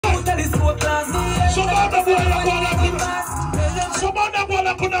Some of them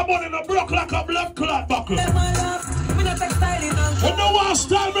wanna put that money in a broke like a blood clot buckle. You know what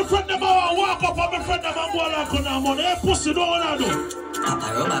style my friend them I walk up on my friend them and go like on that money. Hey pussy, no one I do.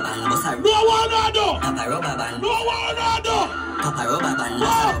 Papa rubber band, boss a no one I do. Papa rubber band, no one I do. Papa rubber band,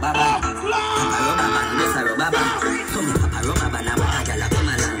 boss a rubber band. Papa rubber band, boss a rubber band. Come me Papa rubber band, I want a girl a come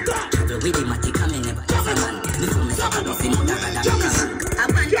along. Travel with the matic, come in never ever man. Before me suck a dog, you know that I got a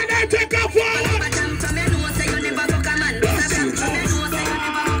man. Can I take a forward?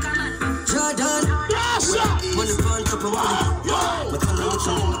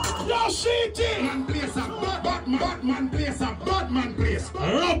 Yo, CT! Batman place.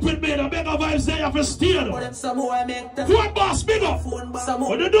 Rapid me, the Mega Vybz there, you have to steal. Phone boss, big up.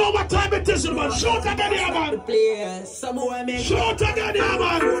 When you know what time it is, man, shoot again here, man. Shoot again here,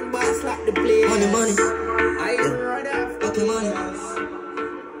 man. Money. Okay, money.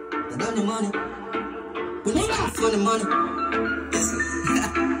 I got the money. We need to for the money.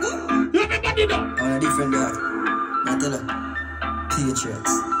 Everybody know. On a different dog. Now tell her.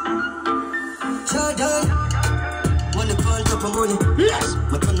 Patriots. Jordan. Money called up and money. Yes.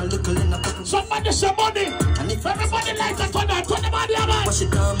 Somebody say money. And if everybody likes a turn the money, man. Wash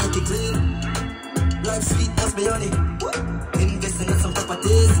it down, make it clean. Life sweet, that's me honey. Investing in some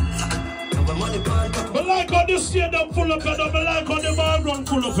properties. I like how this stadium full up and I like how the man run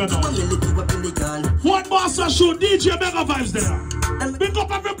full up and one master shoot DJ Mega Vybz there. Pick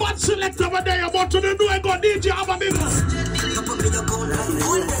up every band select over there, but to the new I got DJ have a big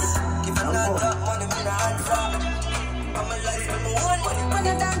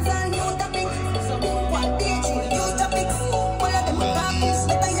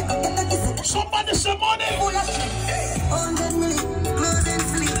somebody say money. 100 million, closing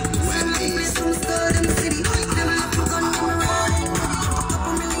sleep.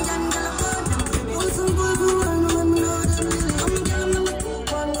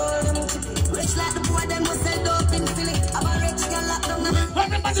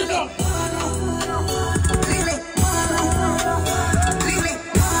 Everybody know.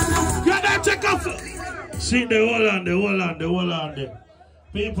 Take off. See the whole land.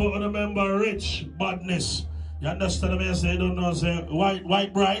 People remember rich badness. You understand me? I say, don't know, say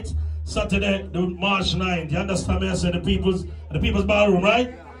white bright. Saturday, the March 9th. You understand me? I say the people's ballroom,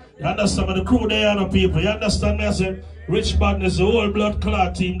 right? You understand me? The crew there and the people. You understand me? I say rich badness, the whole blood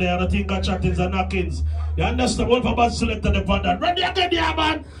clot team there, and I think of chattings and knockings. You understand? One for bad selected upon that. Ready again, yeah,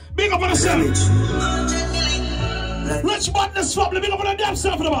 man. Big up on the sandwich. Rich badness family, big up on the damn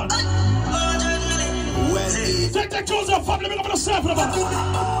self for the man. Take the tools off, family, big up on the self for the man.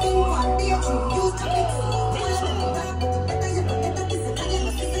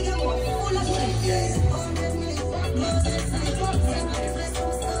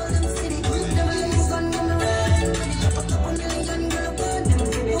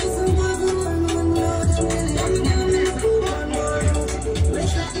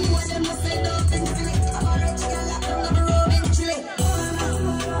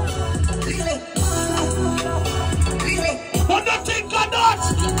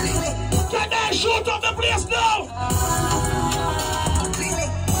 Shoot up the place now!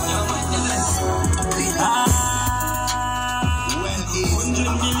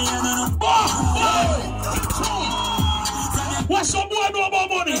 What's some boy know about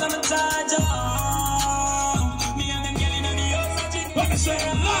money? Let me say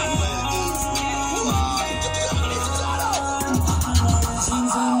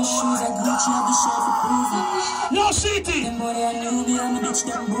Yo, City!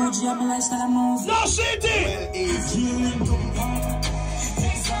 Yo, City!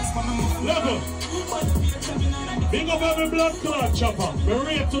 Level! Big up every blood clot chopper. We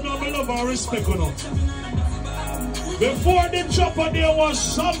rate to know, we love and respect you know. Before the chopper there was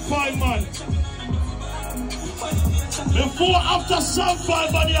some 5 man. Before after some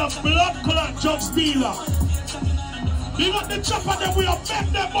 5 man you have blood clot jump stealer. Big up the chopper that we have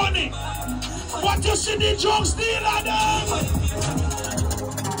make the money. What you see the junk stealer then?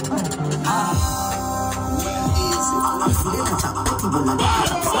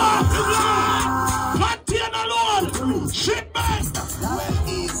 Contain alone. Shipment.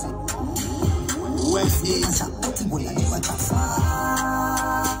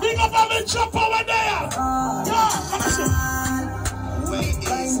 Big up every chopper over there.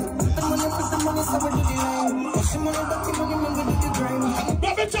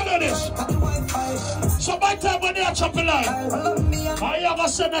 Let me tell you this. So by the time when they are chopping line, I ever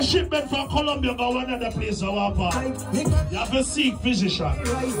send a shipment from Colombia go another place to walk on. You have to seek physician.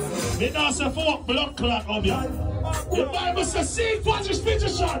 They now say for blood clot of you. The Bible says seek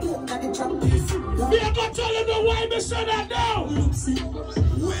physician. We are going to tell say that now? Well, easy.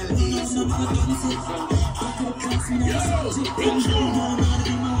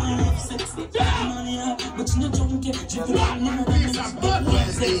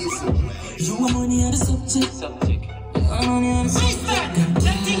 You want money on the subject.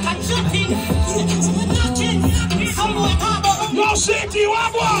 No city,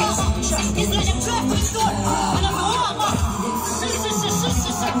 what was?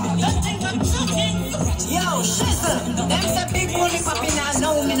 Yo, shizzle, them the big money popping now, no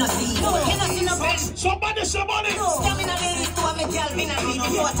me not see. Somebody say money. Stamina ladies to a me girl, me not read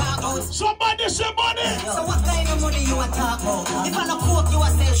you a talk about. Somebody say money. So what kind of money you a talk about? If I no coke, you a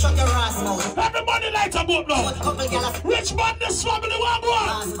say shut your ass mouth. Everybody light a boat now. Rich man, this family, what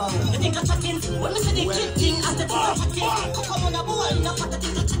was? You think I'm chatting? When we see the kid thing, as the thing I'm chatting. Come on a boy, enough for the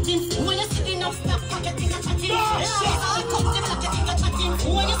thing I'm chatting. When you see the enough stuff, pocket thing I'm chatting. I come to the thing I'm chatting.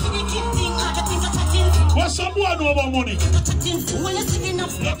 When you see the kid thing, I get thing I'm chatting. What's some boy know about money? When you see the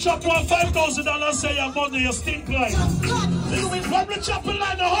enough You chop one $5,000, say your money, you stink like. When we chop a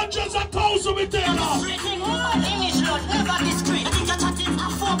line, hundreds of thousands we take off. English Lord, never discreet. I think you're chatting a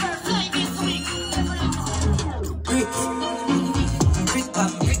former fly this week. Brick. Brick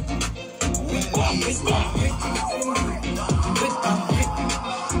bam brick. Brick bam brick. Brick bam brick.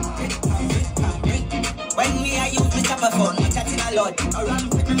 Brick bam brick. When me I use my chopper phone, me chatting a lot.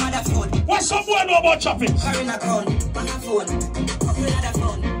 Around with my mother phone. What's some boy know about chopping? Carrying a gun, on a phone. Couple other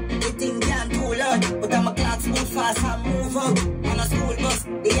phone. The thing can't too loud. But I'm a class move fast and move out. On a school bus,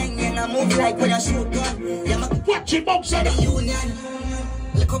 the young I move like when I shoot gun. Yeah, watch it, box at the union.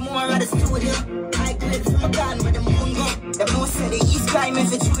 Look more at the studio. I grip from a gun with the moon go. The most of the East crime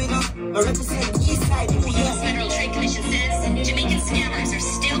if it's true enough. I represent the East side. The U.S. Federal Trade Commission says Jamaican scammers are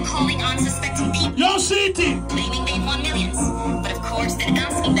still calling unsuspecting people. Yo, city! Claiming they've won millions. But of course, they're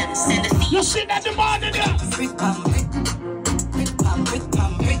asking them to send a fee. You see that demand in there? Brick pam brick. Brick pam brick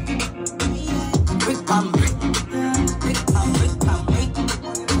pam brick. Brick pam brick. Brick pam brick pam brick.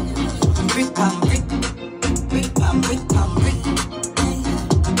 Brick pam brick. Brick pam brick pam brick.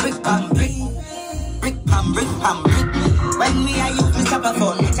 Brick pam brick. Brick pam brick pam brick. When me I use my chopper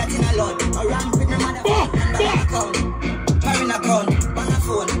phone, me chatting a lot. Around with my mother phone, carrying a gun, on a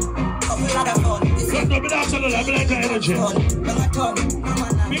phone, couple other phone. No, but that's a lot. I like the energy.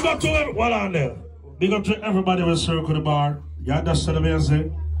 Big up to everyone on there. Big up to everybody with circle the bar. You understand what I'm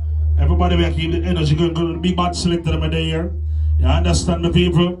saying? Everybody will keep the energy going. Big bad selected them in the year. You understand the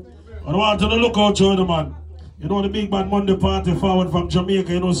people? I want to look out to the man. You know the big bad Monday party forward from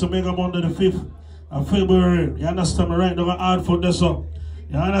Jamaica. You know some mega Monday the 5th of February. You understand me right now? Hard for this up.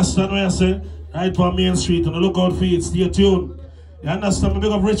 You understand what I say? Right from Main Street. And look out for it. Stay tuned. You understand me?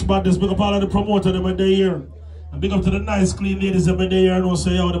 Big up Rich Badness. Big up all of the promoters them in the year. And big up to the nice clean ladies them in the year. You know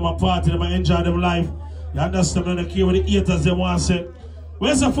say yo, them a party. Them a enjoy them life. You understand me? They care what the haters they want to say.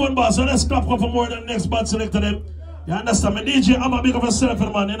 Where's the phone boss? So let's clap up for more than the next bad selector them. You understand me? DJ, I'm a big of a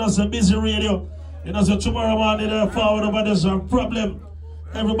selfie man. You know, some busy radio. You know, so tomorrow morning, forward over there's a problem.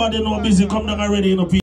 Everybody know busy, come down already, you know, people.